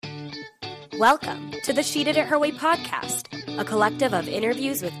Welcome to the She Did It Her Way podcast, a collective of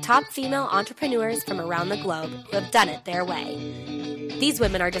interviews with top female entrepreneurs from around the globe who have done it their way. These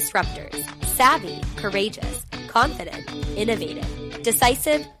women are disruptors, savvy, courageous, confident, innovative,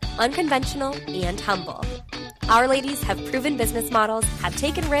 decisive, unconventional, and humble. Our ladies have proven business models, have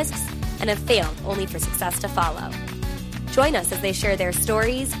taken risks, and have failed only for success to follow. Join us as they share their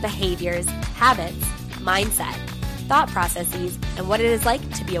stories, behaviors, habits, mindset, thought processes, and what it is like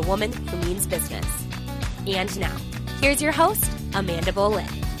to be a woman who means business. And now, here's your host, Amanda Boleyn.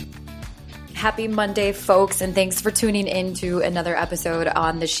 Happy Monday, folks, and thanks for tuning in to another episode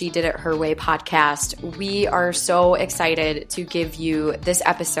on the She Did It Her Way podcast. We are so excited to give you this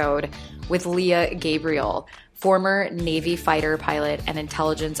episode with Leah Gabriel, former Navy fighter pilot and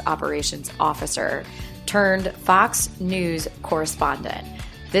intelligence operations officer, turned Fox News correspondent.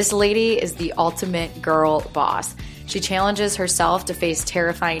 This lady is the ultimate girl boss. She challenges herself to face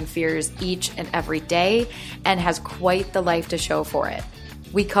terrifying fears each and every day and has quite the life to show for it.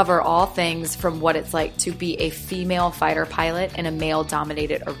 We cover all things from what it's like to be a female fighter pilot in a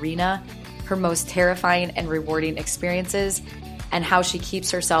male-dominated arena, her most terrifying and rewarding experiences, and how she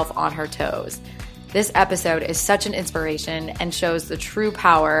keeps herself on her toes. This episode is such an inspiration and shows the true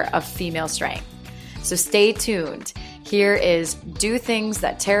power of female strength. So stay tuned. Here is Do Things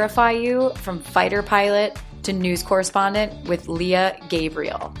That Terrify You from fighter pilot to news correspondent with Leah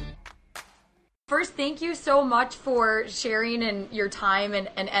Gabriel. First, thank you so much for sharing and your time and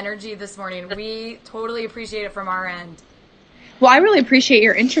energy this morning. We totally appreciate it from our end. Well, I really appreciate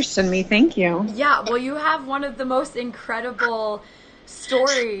your interest in me. Thank you. Yeah, well, you have one of the most incredible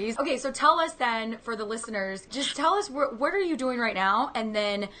stories. Okay, so tell us then, for the listeners, just tell us what are you doing right now, and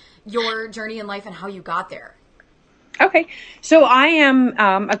then your journey in life and how you got there. Okay, so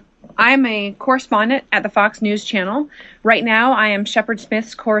I'm a correspondent at the Fox News Channel. Right now, I am Shepard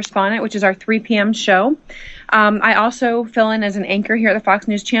Smith's correspondent, which is our 3 p.m. show. I also fill in as an anchor here at the Fox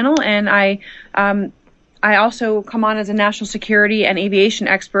News Channel, and I also come on as a national security and aviation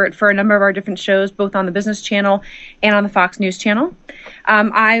expert for a number of our different shows, both on the Business Channel and on the Fox News Channel.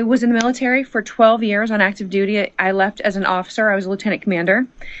 I was in the military for 12 years on active duty. I left as an officer. I was a lieutenant commander.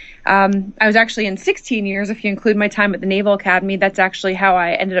 I was actually in 16 years, if you include my time at the Naval Academy. That's actually how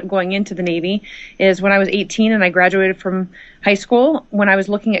I ended up going into the Navy, is when I was 18 and I graduated from high school. When I was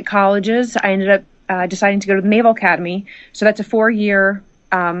looking at colleges, I ended up deciding to go to the Naval Academy. So that's a 4-year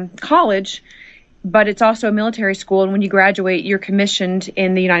college, but it's also a military school. And when you graduate, you're commissioned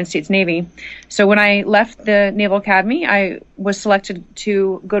in the United States Navy. So when I left the Naval Academy, I was selected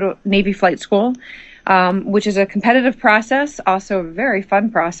to go to Navy flight school. Which is a competitive process, also a very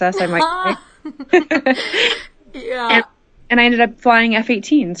fun process, I might say. Yeah. And I ended up flying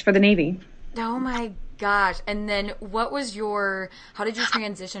F-18s for the Navy. Oh my gosh. And then how did you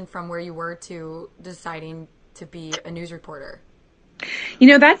transition from where you were to deciding to be a news reporter? You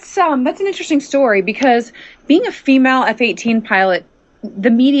know, that's an interesting story, because being a female F-18 pilot,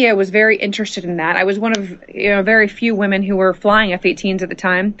 the media was very interested in that. I was one of very few women who were flying F-18s at the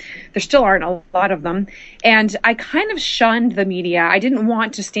time. There still aren't a lot of them. And I kind of shunned the media. I didn't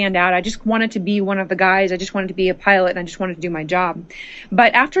want to stand out. I just wanted to be one of the guys. I just wanted to be a pilot, and I just wanted to do my job.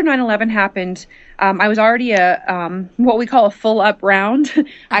 But after 9/11 happened, I was already what we call a full-up round.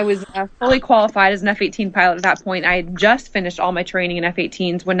 I was fully qualified as an F-18 pilot at that point. I had just finished all my training in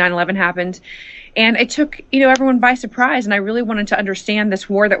F-18s when 9/11 happened. And it took, everyone by surprise. And I really wanted to understand this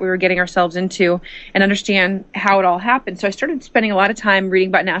war that we were getting ourselves into and understand how it all happened. So I started spending a lot of time reading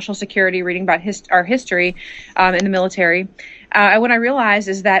about national security, reading about our history in the military. And what I realized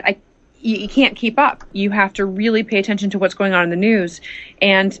is that you can't keep up. You have to really pay attention to what's going on in the news.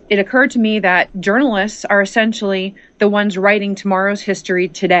 And it occurred to me that journalists are essentially the ones writing tomorrow's history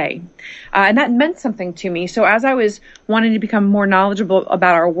today. And that meant something to me. So as I was wanting to become more knowledgeable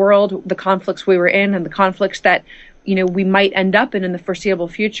about our world, the conflicts we were in, and the conflicts that we might end up in the foreseeable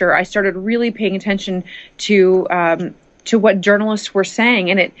future, I started really paying attention to what journalists were saying.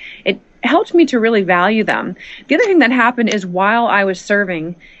 And it helped me to really value them. The other thing that happened is, while I was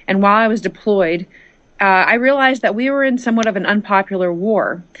serving and while I was deployed, I realized that we were in somewhat of an unpopular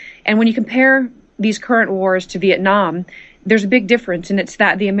war. And when you compare these current wars to Vietnam, there's a big difference, and it's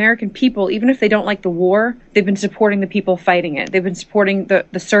that the American people, even if they don't like the war, they've been supporting the people fighting it. They've been supporting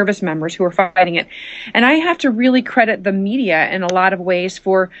the service members who are fighting it. And I have to really credit the media in a lot of ways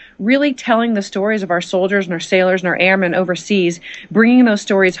for really telling the stories of our soldiers and our sailors and our airmen overseas, bringing those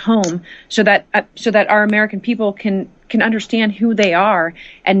stories home so that our American people can understand who they are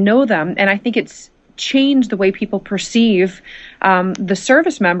and know them. And I think it's change the way people perceive the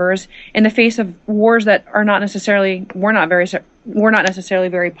service members in the face of wars that were not necessarily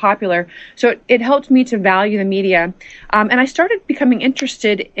very popular. So it helped me to value the media, and I started becoming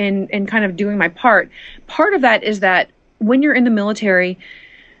interested in kind of doing my part. Part of that is that when you're in the military,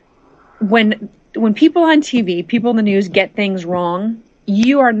 when people on TV, people in the news get things wrong,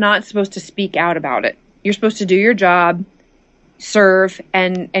 you are not supposed to speak out about it. You're supposed to do your job, serve,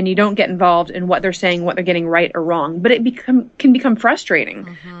 and you don't get involved in what they're saying, what they're getting right or wrong. But it can become frustrating.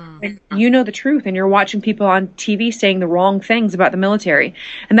 When you know the truth and you're watching people on TV saying the wrong things about the military.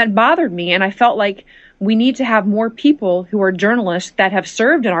 And that bothered me. And I felt like we need to have more people who are journalists that have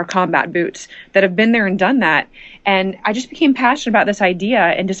served in our combat boots, that have been there and done that. And I just became passionate about this idea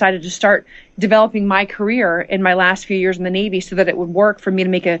and decided to start developing my career in my last few years in the Navy so that it would work for me to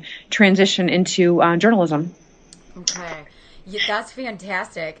make a transition into journalism. Okay. Yeah, that's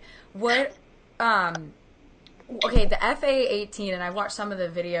fantastic. What, okay, the FA-18, and I watched some of the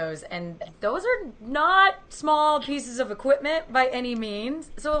videos, and those are not small pieces of equipment by any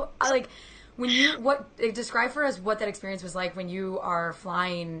means. So, describe for us what that experience was like when you are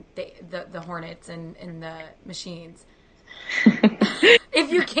flying the Hornets and the machines.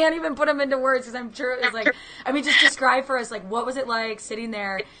 If you can't even put them into words, because I'm sure it was just describe for us, what was it like sitting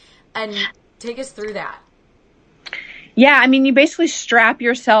there, and take us through that. Yeah, you basically strap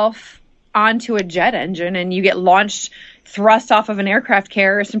yourself onto a jet engine and you get launched, thrust off of an aircraft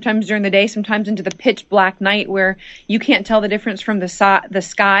carrier, sometimes during the day, sometimes into the pitch black night where you can't tell the difference from the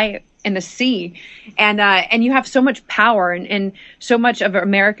sky and the sea. And you have so much power and so much of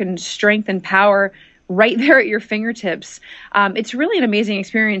American strength and power right there at your fingertips. It's really an amazing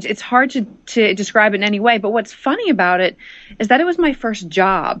experience. It's hard to describe it in any way, but what's funny about it is that it was my first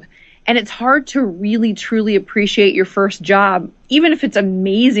job. And it's hard to really, truly appreciate your first job, even if it's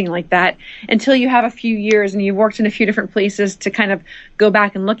amazing like that, until you have a few years and you've worked in a few different places to kind of go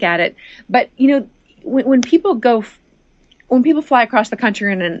back and look at it. But, when people fly across the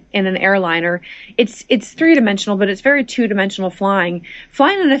country in an airliner, it's three-dimensional, but it's very two-dimensional flying.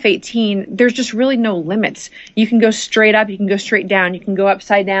 Flying an F-18, there's just really no limits. You can go straight up, you can go straight down, you can go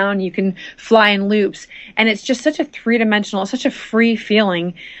upside down, you can fly in loops. And it's just such a three-dimensional, such a free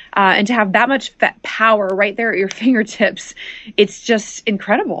feeling. And to have that much power right there at your fingertips, it's just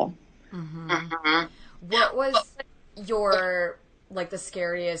incredible. Mm-hmm. What was your, the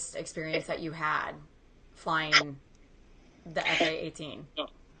scariest experience that you had flying the FA-18?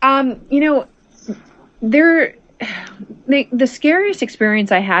 The scariest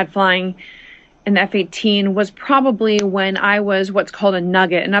experience I had flying an F-18 was probably when I was what's called a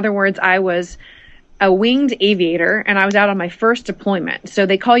nugget. In other words, I was a winged aviator and I was out on my first deployment. So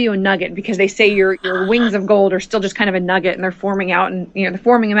they call you a nugget because they say your wings of gold are still just kind of a nugget and they're forming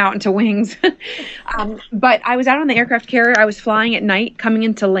them out into wings. But I was out on the aircraft carrier. I was flying at night, coming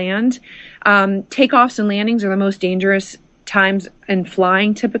into land. Takeoffs and landings are the most dangerous times in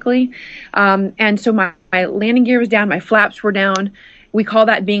flying typically. And so my landing gear was down, my flaps were down. We call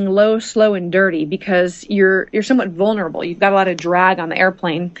that being low, slow, and dirty because you're somewhat vulnerable. You've got a lot of drag on the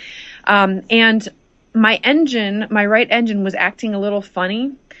airplane. And my right engine was acting a little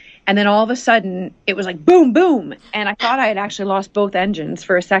funny. And then all of a sudden it was like boom, boom. And I thought I had actually lost both engines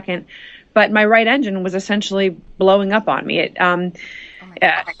for a second, but my right engine was essentially blowing up on me. It,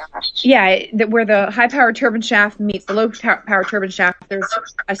 where the high-powered turbine shaft meets the low-powered turbine shaft, there's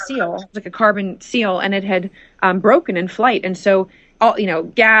a seal, like a carbon seal, and it had broken in flight. And so all,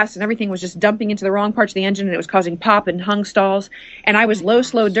 gas and everything was just dumping into the wrong parts of the engine, and it was causing pop and hung stalls. And I was low,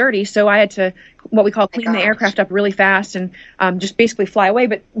 slow, dirty, so I had to, what we call, clean the aircraft up really fast and just basically fly away.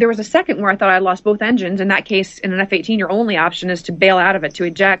 But there was a second where I thought I lost both engines. In that case, in an F-18, your only option is to bail out of it, to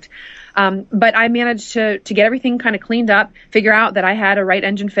eject. But I managed to get everything kind of cleaned up, figure out that I had a right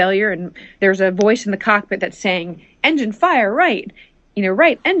engine failure, and there's a voice in the cockpit that's saying, engine fire, right.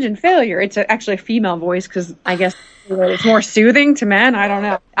 Right engine failure. It's actually a female voice because I guess it's more soothing to men. I don't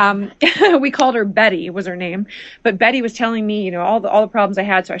know. We called her Betty, was her name. But Betty was telling me, all the problems I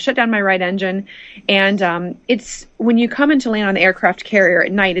had. So I shut down my right engine. And it's when you come into land on the aircraft carrier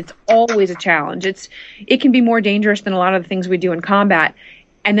at night, it's always a challenge. It can be more dangerous than a lot of the things we do in combat.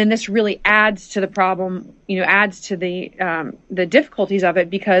 And then this really adds to the problem, adds to the difficulties of it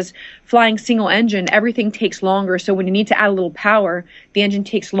because flying single engine, everything takes longer. So when you need to add a little power, the engine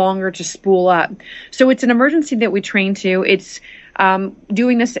takes longer to spool up. So it's an emergency that we train to. It's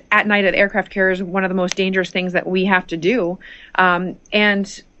doing this at night at aircraft carriers is one of the most dangerous things that we have to do.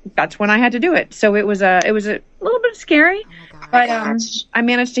 And that's when I had to do it. So it was a little bit scary. But I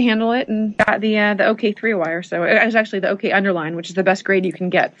managed to handle it and got the OK3 wire. So it was actually the OK underline, which is the best grade you can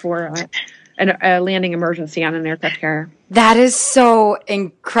get for a landing emergency on an aircraft carrier. That is so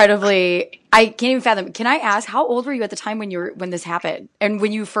incredibly, I can't even fathom. Can I ask, how old were you at the time when this happened and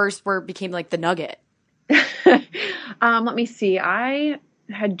when you first became like the Nugget? Let me see. I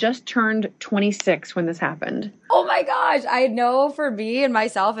had just turned 26 when this happened. Oh my gosh. I know for me and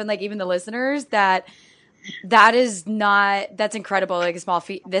myself and like even the listeners that's incredible. Like a small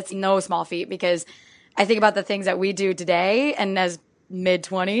feat. That's no small feat, because I think about the things that we do today and as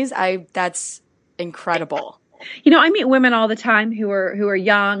mid-20s, that's incredible. I meet women all the time who are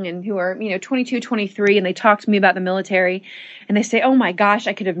young and who are, 22, 23, and they talk to me about the military and they say, "Oh my gosh,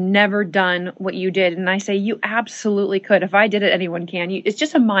 I could have never done what you did." And I say, "You absolutely could. If I did it, anyone can." It's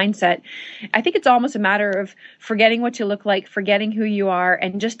just a mindset. I think it's almost a matter of forgetting what you look like, forgetting who you are,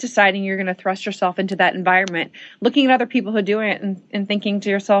 and just deciding you're going to thrust yourself into that environment, looking at other people who do it and thinking to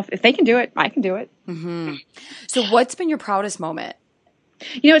yourself, if they can do it, I can do it. Mm-hmm. So what's been your proudest moment?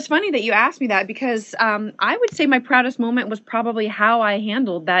 It's funny that you asked me that, because I would say my proudest moment was probably how I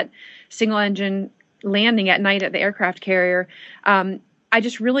handled that single engine landing at night at the aircraft carrier. I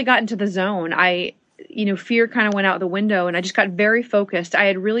just really got into the zone. Fear kind of went out the window and I just got very focused. I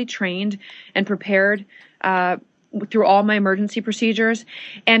had really trained and prepared through all my emergency procedures.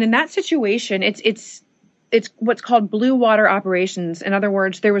 And in that situation, it's what's called blue water operations. In other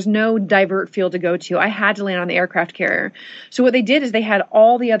words, there was no divert field to go to. I had to land on the aircraft carrier. So what they did is they had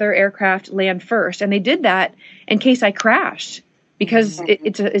all the other aircraft land first. And they did that in case I crashed, because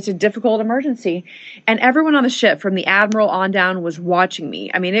it's a difficult emergency. And everyone on the ship, from the admiral on down, was watching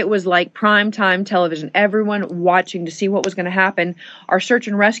me. I mean, it was like prime time television. Everyone watching to see what was going to happen. Our search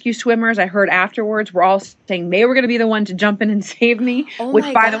and rescue swimmers, I heard afterwards, were all saying they were going to be the one to jump in and save me. Oh which,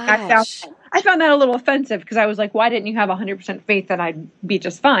 my by gosh. the way, I found that a little offensive, because I was like, why didn't you have 100% faith that I'd be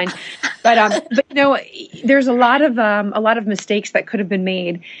just fine? But there's a lot of mistakes that could have been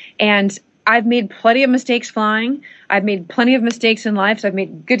made. And I've made plenty of mistakes flying. I've made plenty of mistakes in life. So I've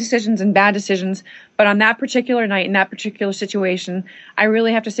made good decisions and bad decisions. But on that particular night, in that particular situation, I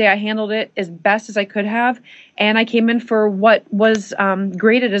really have to say I handled it as best as I could have. And I came in for what was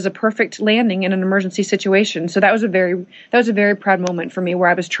graded as a perfect landing in an emergency situation. So that was a very proud moment for me, where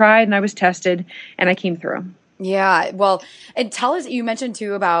I was tried and I was tested and I came through. Yeah. Well, and tell us, you mentioned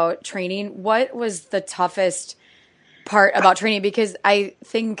too about training. What was the toughest part about training? Because I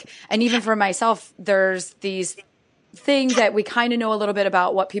think, and even for myself, there's these things that we kind of know a little bit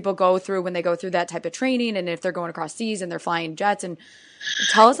about what people go through when they go through that type of training, and if they're going across seas and they're flying jets. And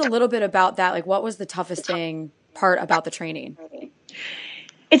tell us a little bit about that. Like, what was the toughest part about the training?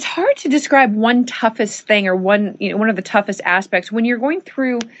 It's hard to describe one toughest thing or one of the toughest aspects. When you're going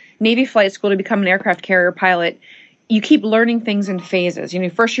through Navy flight school to become an aircraft carrier pilot, you keep learning things in phases.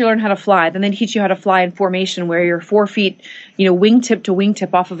 First you learn how to fly, then they teach you how to fly in formation, where you're 4 feet, wingtip to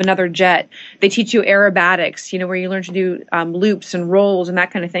wingtip off of another jet. They teach you aerobatics, where you learn to do loops and rolls and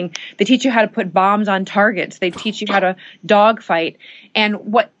that kind of thing. They teach you how to put bombs on targets. They teach you how to dogfight.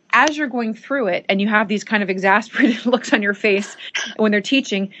 And as you're going through it and you have these kind of exasperated looks on your face when they're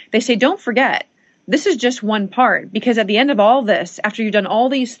teaching, they say, don't forget, this is just one part, because at the end of all this, after you've done all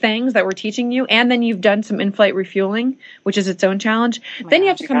these things that we're teaching you, and then you've done some in-flight refueling, which is its own challenge, then you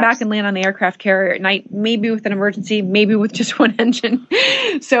have to come back and land on the aircraft carrier at night, maybe with an emergency, maybe with just one engine.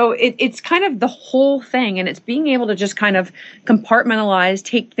 So it's kind of the whole thing, and it's being able to just kind of compartmentalize,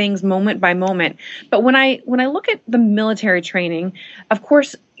 take things moment by moment. But when I look at the military training, of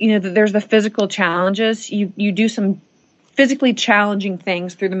course, there's the physical challenges. You do some physically challenging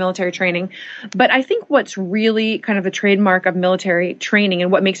things through the military training. But I think what's really kind of a trademark of military training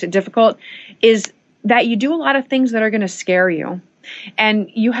and what makes it difficult is that you do a lot of things that are going to scare you. And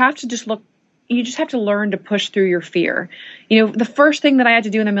you have to just have to learn to push through your fear. The first thing that I had to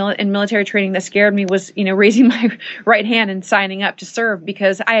do in military training that scared me was, raising my right hand and signing up to serve,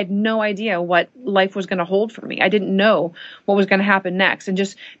 because I had no idea what life was going to hold for me. I didn't know what was going to happen next, and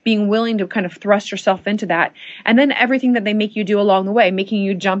just being willing to kind of thrust yourself into that. And then everything that they make you do along the way, making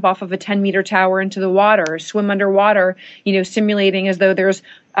you jump off of a 10-meter tower into the water, swim underwater, simulating as though there's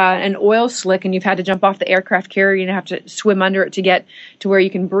an oil slick and you've had to jump off the aircraft carrier and have to swim under it to get to where you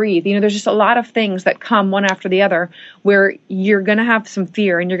can breathe. There's just a lot of things that come one after the other where you're going to have some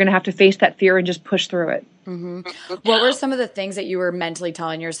fear, and you're going to have to face that fear and just push through it. Mm-hmm. What were some of the things that you were mentally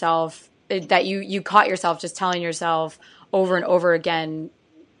telling yourself, that you caught yourself just telling yourself over and over again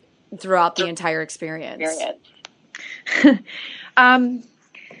throughout the entire experience? I'm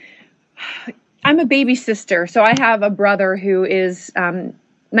a baby sister, so I have a brother who is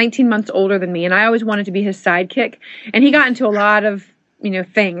 19 months older than me, and I always wanted to be his sidekick. And he got into a lot of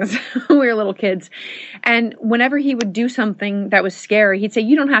things. We were little kids. And whenever he would do something that was scary, he'd say,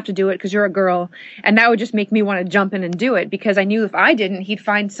 you don't have to do it because you're a girl. And that would just make me want to jump in and do it, because I knew if I didn't, he'd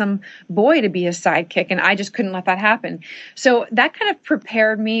find some boy to be his sidekick, and I just couldn't let that happen. So that kind of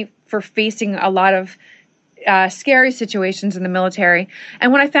prepared me for facing a lot of scary situations in the military.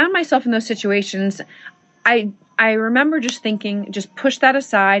 And when I found myself in those situations, I remember just thinking, just push that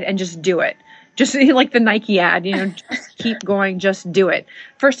aside and just do it. Just like the Nike ad, just keep going, just do it.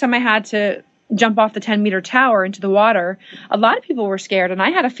 First time I had to jump off the 10-meter tower into the water, a lot of people were scared, and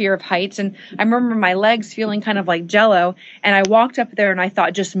I had a fear of heights. And I remember my legs feeling kind of like jello. And I walked up there and I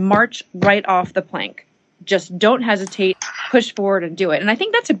thought, just march right off the plank. Just don't hesitate, push forward and do it. And I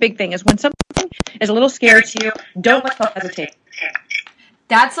think that's a big thing, is when something is a little scary to you, don't let yourself hesitate.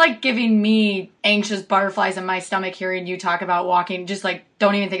 That's like giving me anxious butterflies in my stomach hearing you talk about walking. Just like,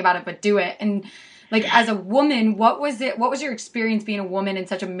 don't even think about it, but do it. And like, as a woman, what was your experience being a woman in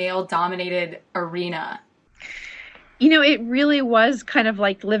such a male-dominated arena? It really was kind of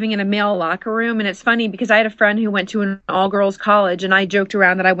like living in a male locker room. And it's funny because I had a friend who went to an all-girls college, and I joked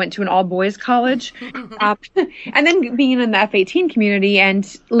around that I went to an all-boys college. And then being in the F-18 community,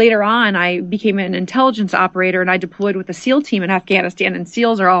 and later on I became an intelligence operator, and I deployed with a SEAL team in Afghanistan, and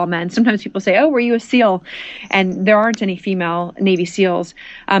SEALs are all men. Sometimes people say, oh, were you a SEAL? And there aren't any female Navy SEALs.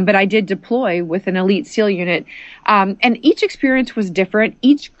 But I did deploy with an elite SEAL unit. And each experience was different.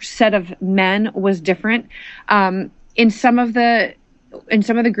 Each set of men was different. In some of the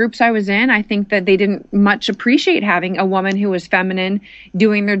groups I was in, I think that they didn't much appreciate having a woman who was feminine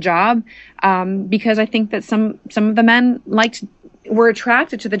doing their job, because I think that some of the men were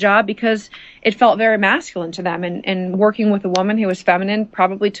attracted to the job because it felt very masculine to them, and working with a woman who was feminine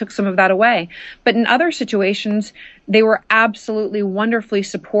probably took some of that away. But in other situations, they were absolutely wonderfully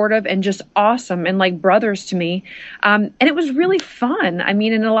supportive and just awesome and like brothers to me. And it was really fun. I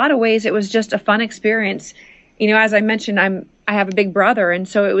mean, in a lot of ways, it was just a fun experience. As I mentioned, I have a big brother, and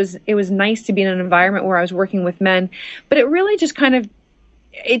so it was nice to be in an environment where I was working with men. But it really just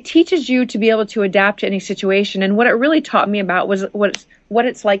it teaches you to be able to adapt to any situation. And what it really taught me about was what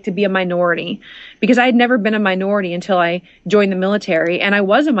it's like to be a minority, because I had never been a minority until I joined the military, and I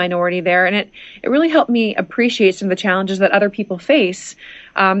was a minority there. And it really helped me appreciate some of the challenges that other people face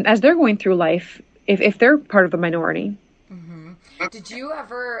as they're going through life if they're part of the minority. Did you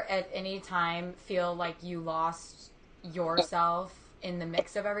ever at any time feel like you lost yourself in the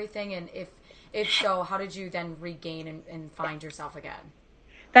mix of everything? And if so, how did you then regain and find yourself again?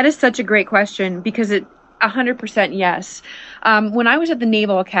 That is such a great question, because 100% yes. When I was at the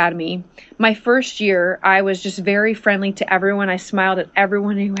Naval Academy, my first year, I was just very friendly to everyone. I smiled at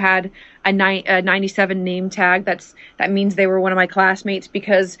everyone who had a 97 name tag. That means they were one of my classmates,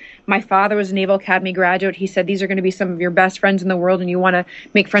 because my father was a Naval Academy graduate. He said, these are going to be some of your best friends in the world, and you want to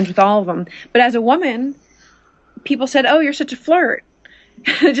make friends with all of them. But as a woman, people said, oh, you're such a flirt.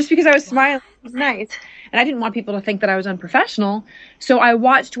 Just because I was smiling, it was nice. And I didn't want people to think that I was unprofessional. So I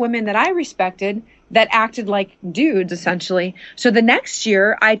watched women that I respected that acted like dudes, essentially. So the next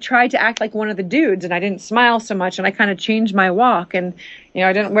year, I tried to act like one of the dudes, and I didn't smile so much, and I kind of changed my walk, and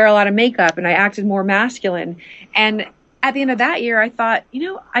I didn't wear a lot of makeup, and I acted more masculine. And at the end of that year, I thought,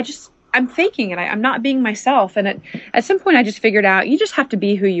 I'm faking it. I'm not being myself. And at some point, I just figured out you just have to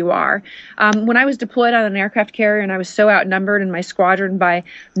be who you are. When I was deployed on an aircraft carrier and I was so outnumbered in my squadron by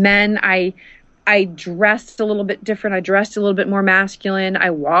men, I dressed a little bit different. I dressed a little bit more masculine.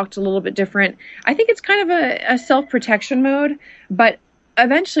 I walked a little bit different. I think it's kind of a self-protection mode, but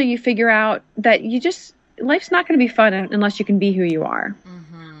eventually you figure out that life's not going to be fun unless you can be who you are.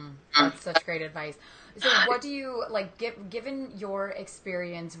 Mm-hmm. That's such great advice. So what do you, given your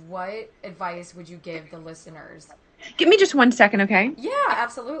experience, what advice would you give the listeners? Give me just 1 second, okay? Yeah,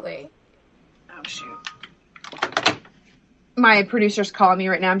 absolutely. Oh, shoot. My producer's calling me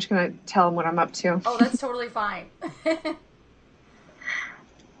right now. I'm just going to tell him what I'm up to. Oh, that's totally fine.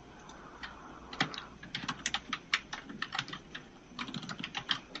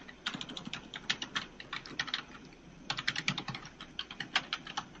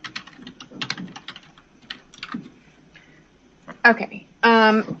 Okay.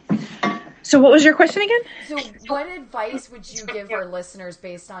 So what was your question again? So what advice would you give our listeners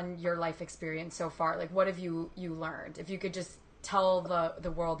based on your life experience so far? Like, what have you learned? If you could just tell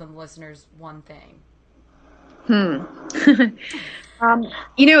the world and the listeners one thing.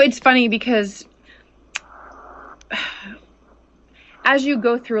 It's funny because as you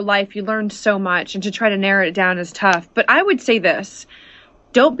go through life, you learn so much, and to try to narrow it down is tough. But I would say this: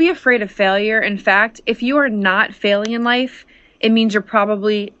 don't be afraid of failure. In fact, if you are not failing in life, it means you're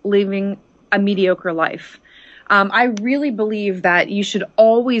probably living a mediocre life. I really believe that you should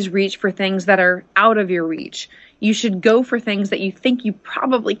always reach for things that are out of your reach. You should go for things that you think you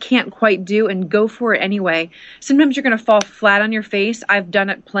probably can't quite do and go for it anyway. Sometimes you're going to fall flat on your face. I've done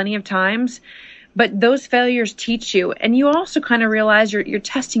it plenty of times. But those failures teach you. And you also kind of realize you're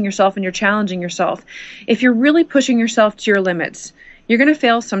testing yourself and you're challenging yourself. If you're really pushing yourself to your limits, you're going to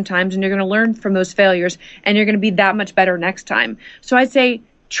fail sometimes and you're going to learn from those failures and you're going to be that much better next time. So I'd say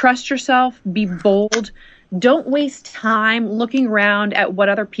trust yourself, be bold. Don't waste time looking around at what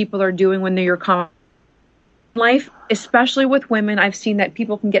other people are doing when they're your life, especially with women. I've seen that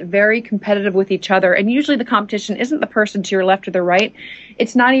people can get very competitive with each other. And usually the competition isn't the person to your left or the right.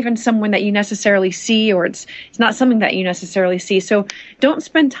 It's not even someone that you necessarily see, or it's not something that you necessarily see. So don't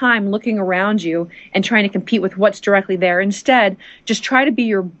spend time looking around you and trying to compete with what's directly there. Instead, just try to be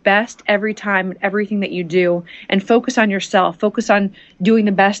your best every time, everything that you do, and focus on yourself. Focus on doing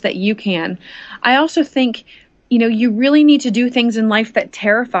the best that you can. I also think you really need to do things in life that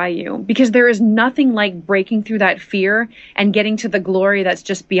terrify you, because there is nothing like breaking through that fear and getting to the glory that's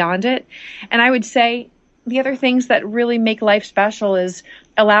just beyond it. And I would say the other things that really make life special is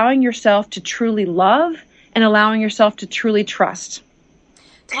allowing yourself to truly love and allowing yourself to truly trust.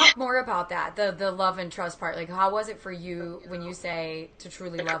 Talk more about that, the love and trust part. Like, how was it for you when you say to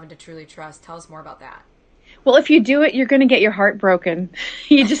truly love and to truly trust? Tell us more about that. Well, if you do it, you're going to get your heart broken.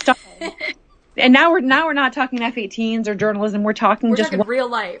 You just don't. And now we're not talking F-18s or journalism. We're talking real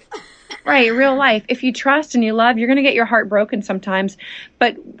life. Right, real life. If you trust and you love, you're going to get your heart broken sometimes.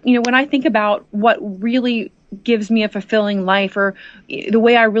 But, when I think about what really gives me a fulfilling life, or the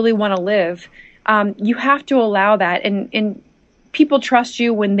way I really want to live, you have to allow that. And people trust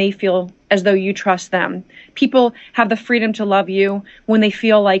you when they feel as though you trust them. People have the freedom to love you when they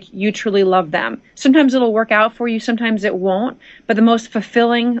feel like you truly love them. Sometimes it'll work out for you, sometimes it won't. But the most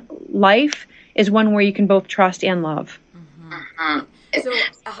fulfilling life is one where you can both trust and love. Mm-hmm. So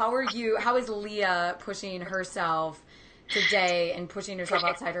how is Leah pushing herself today and pushing herself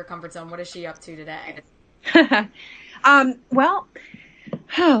outside her comfort zone? What is she up to today? Well,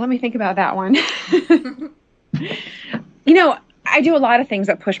 let me think about that one. I do a lot of things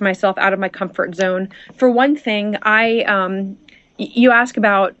that push myself out of my comfort zone. For one thing, you ask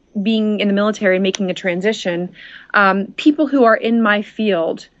about being in the military and making a transition. People who are in my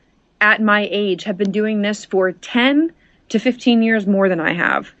field at my age have been doing this for 10 to 15 years more than I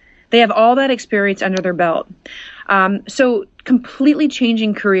have. They have all that experience under their belt. So completely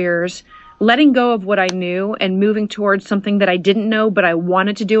changing careers, letting go of what I knew and moving towards something that I didn't know, but I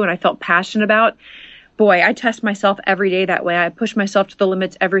wanted to do and I felt passionate about. Boy, I test myself every day that way. I push myself to the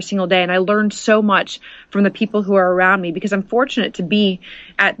limits every single day. And I learned so much from the people who are around me, because I'm fortunate to be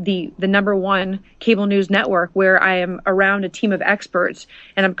at the number one cable news network, where I am around a team of experts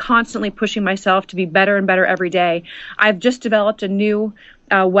and I'm constantly pushing myself to be better and better every day. I've just developed a new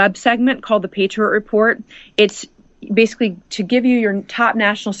web segment called the Patriot Report. It's basically to give you your top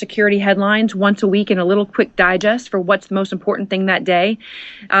national security headlines once a week in a little quick digest for what's the most important thing that day.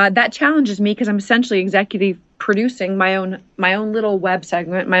 That challenges me because I'm essentially executive producing my own little web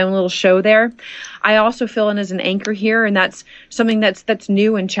segment, my own little show there. I also fill in as an anchor here, and that's something that's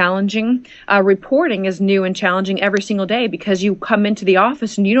new and challenging. Reporting is new and challenging every single day, because you come into the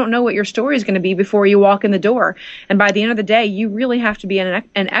office and you don't know what your story is going to be before you walk in the door. And by the end of the day, you really have to be an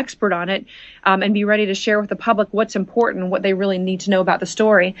expert on it, and be ready to share with the public what's important, what they really need to know about the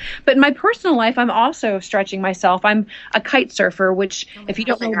story. But in my personal life, I'm also stretching myself. I'm a kite surfer, which, if you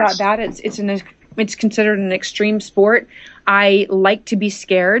don't know about that, it's considered an extreme sport. I like to be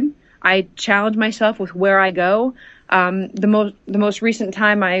scared. I challenge myself with where I go. The most recent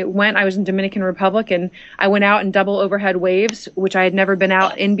time I was in Dominican Republic, and I went out in double overhead waves, which I had never been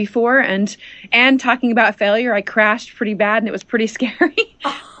out in before. And talking about failure, I crashed pretty bad and it was pretty scary.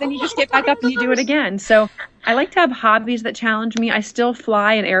 Then you just get back up and you do it again. So I like to have hobbies that challenge me. I still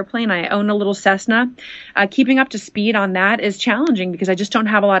fly an airplane. I own a little Cessna. Keeping up to speed on that is challenging because I just don't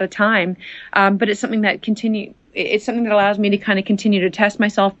have a lot of time. But it's something that it's something that allows me to kind of continue to test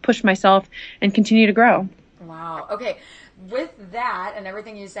myself, push myself, and continue to grow. Wow. Okay. With that and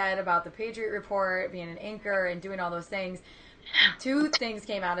everything you said about the Patriot Report, being an anchor and doing all those things, two things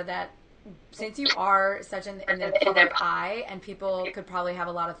came out of that. Since you are such in the public eye and people could probably have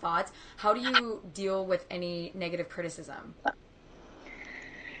a lot of thoughts, how do you deal with any negative criticism?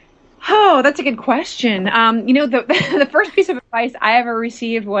 Oh, that's a good question. The first piece of advice I ever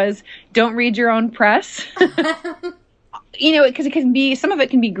received was, don't read your own press. Because it can be, some of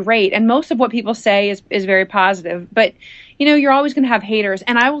it can be great, and most of what people say is very positive. But, you're always going to have haters.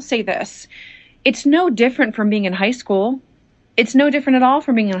 And I will say this, it's no different from being in high school. it's no different at all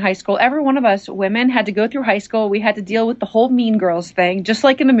from being in high school. Every one of us women had to go through high school. We had to deal with the whole Mean Girls thing, just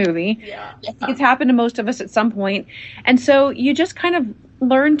like in the movie. Yeah. I think it's happened to most of us at some point. And so you just kind of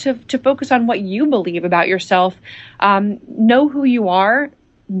learn to focus on what you believe about yourself. Know who you are,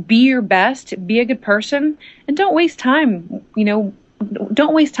 be your best, be a good person, and don't waste time.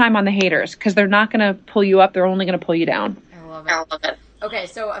 Don't waste time on the haters, because they're not going to pull you up. They're only going to pull you down. I love it. Okay,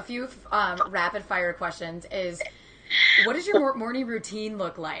 so a few rapid fire questions is, what does your morning routine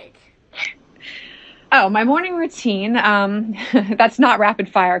look like? Oh, my morning routine, that's not rapid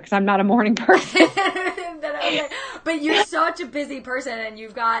fire because I'm not a morning person. But you're such a busy person and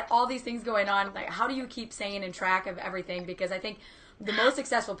you've got all these things going on. Like, how do you keep sane and track of everything? Because I think the most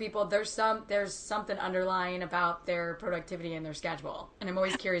successful people, there's something underlying about their productivity and their schedule. And I'm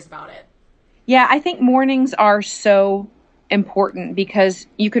always curious about it. Yeah, I think mornings are so important because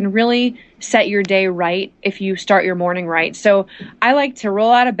you can really set your day right if you start your morning right. So I like to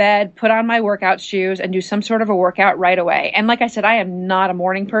roll out of bed, put on my workout shoes, and do some sort of a workout right away. And like I said, I am not a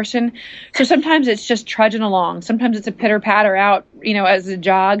morning person. So sometimes it's just trudging along. Sometimes it's a pitter patter out, as a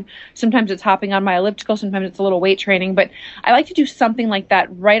jog. Sometimes it's hopping on my elliptical. Sometimes it's a little weight training. But I like to do something like that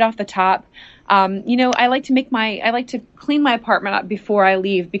right off the top. I like to clean my apartment up before I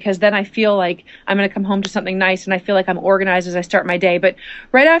leave, because then I feel like I'm going to come home to something nice and I feel like I'm organized as I start my day. But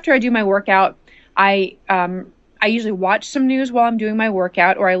right after I do my workout, I usually watch some news while I'm doing my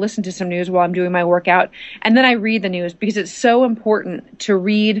workout, or I listen to some news while I'm doing my workout. And then I read the news, because it's so important to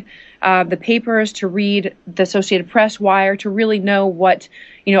read the papers, to read the Associated Press, Wire, to really know what,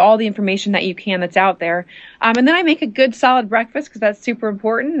 all the information that you can that's out there. And then I make a good solid breakfast, because that's super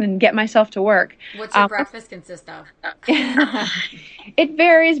important, and get myself to work. What's your breakfast consist of? It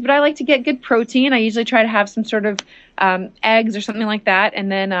varies, but I like to get good protein. I usually try to have some sort of eggs or something like that.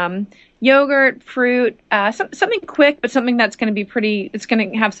 And then yogurt, fruit, something quick, but something that's going to be it's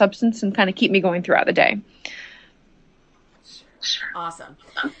going to have substance and kind of keep me going throughout the day. Awesome.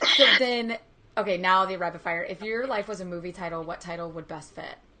 So then, okay, now the rapid fire. If your life was a movie title, what title would best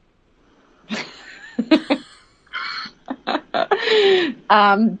fit?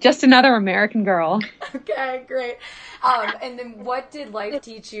 Just Another American Girl. Okay, great. And then what did life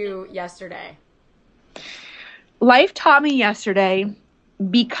teach you yesterday? Life taught me yesterday,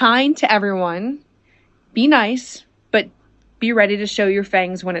 be kind to everyone, be nice, but be ready to show your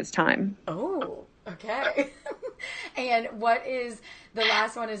fangs when it's time. Oh, okay. And what is the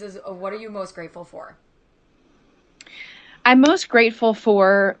last one is what are you most grateful for? I'm most grateful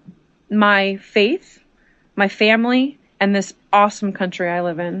for my faith, my family, and this awesome country I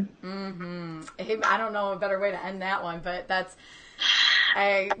live in. Mm-hmm. I don't know a better way to end that one, but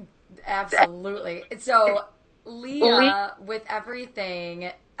absolutely. So, Leah, with everything,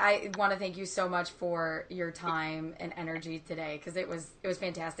 I want to thank you so much for your time and energy today, because it was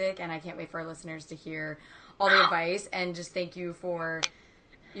fantastic, and I can't wait for our listeners to hear all the advice, and just thank you for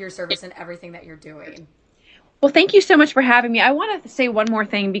your service and everything that you're doing. Well, thank you so much for having me. I want to say one more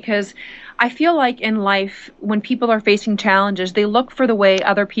thing, because I feel like in life, when people are facing challenges, they look for the way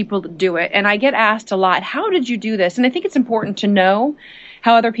other people do it. And I get asked a lot, how did you do this? And I think it's important to know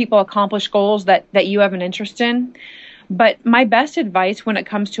how other people accomplish goals that you have an interest in. But my best advice when it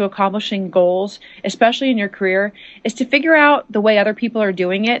comes to accomplishing goals, especially in your career, is to figure out the way other people are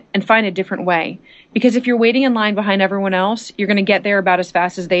doing it and find a different way. Because if you're waiting in line behind everyone else, you're going to get there about as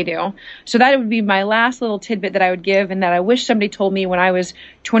fast as they do. So that would be my last little tidbit that I would give, and that I wish somebody told me when I was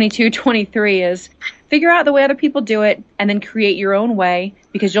 22, 23, is figure out the way other people do it and then create your own way,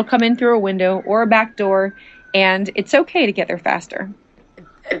 because you'll come in through a window or a back door, and it's okay to get there faster.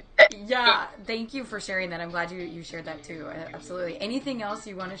 Yeah, thank you for sharing that. I'm glad you shared that too. Absolutely. Anything else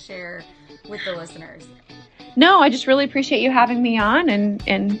you want to share with the listeners? No, I just really appreciate you having me on,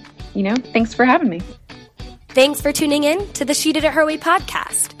 and thanks for having me. Thanks for tuning in to the She Did It Her Way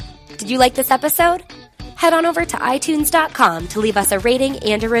podcast. Did you like this episode? Head on over to iTunes.com to leave us a rating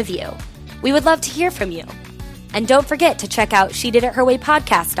and a review. We would love to hear from you. And don't forget to check out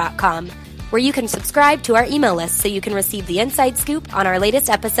SheDidItHerWayPodcast.com, where you can subscribe to our email list so you can receive the inside scoop on our latest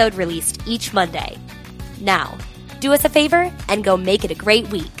episode released each Monday. Now, do us a favor and go make it a great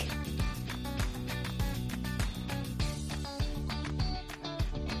week.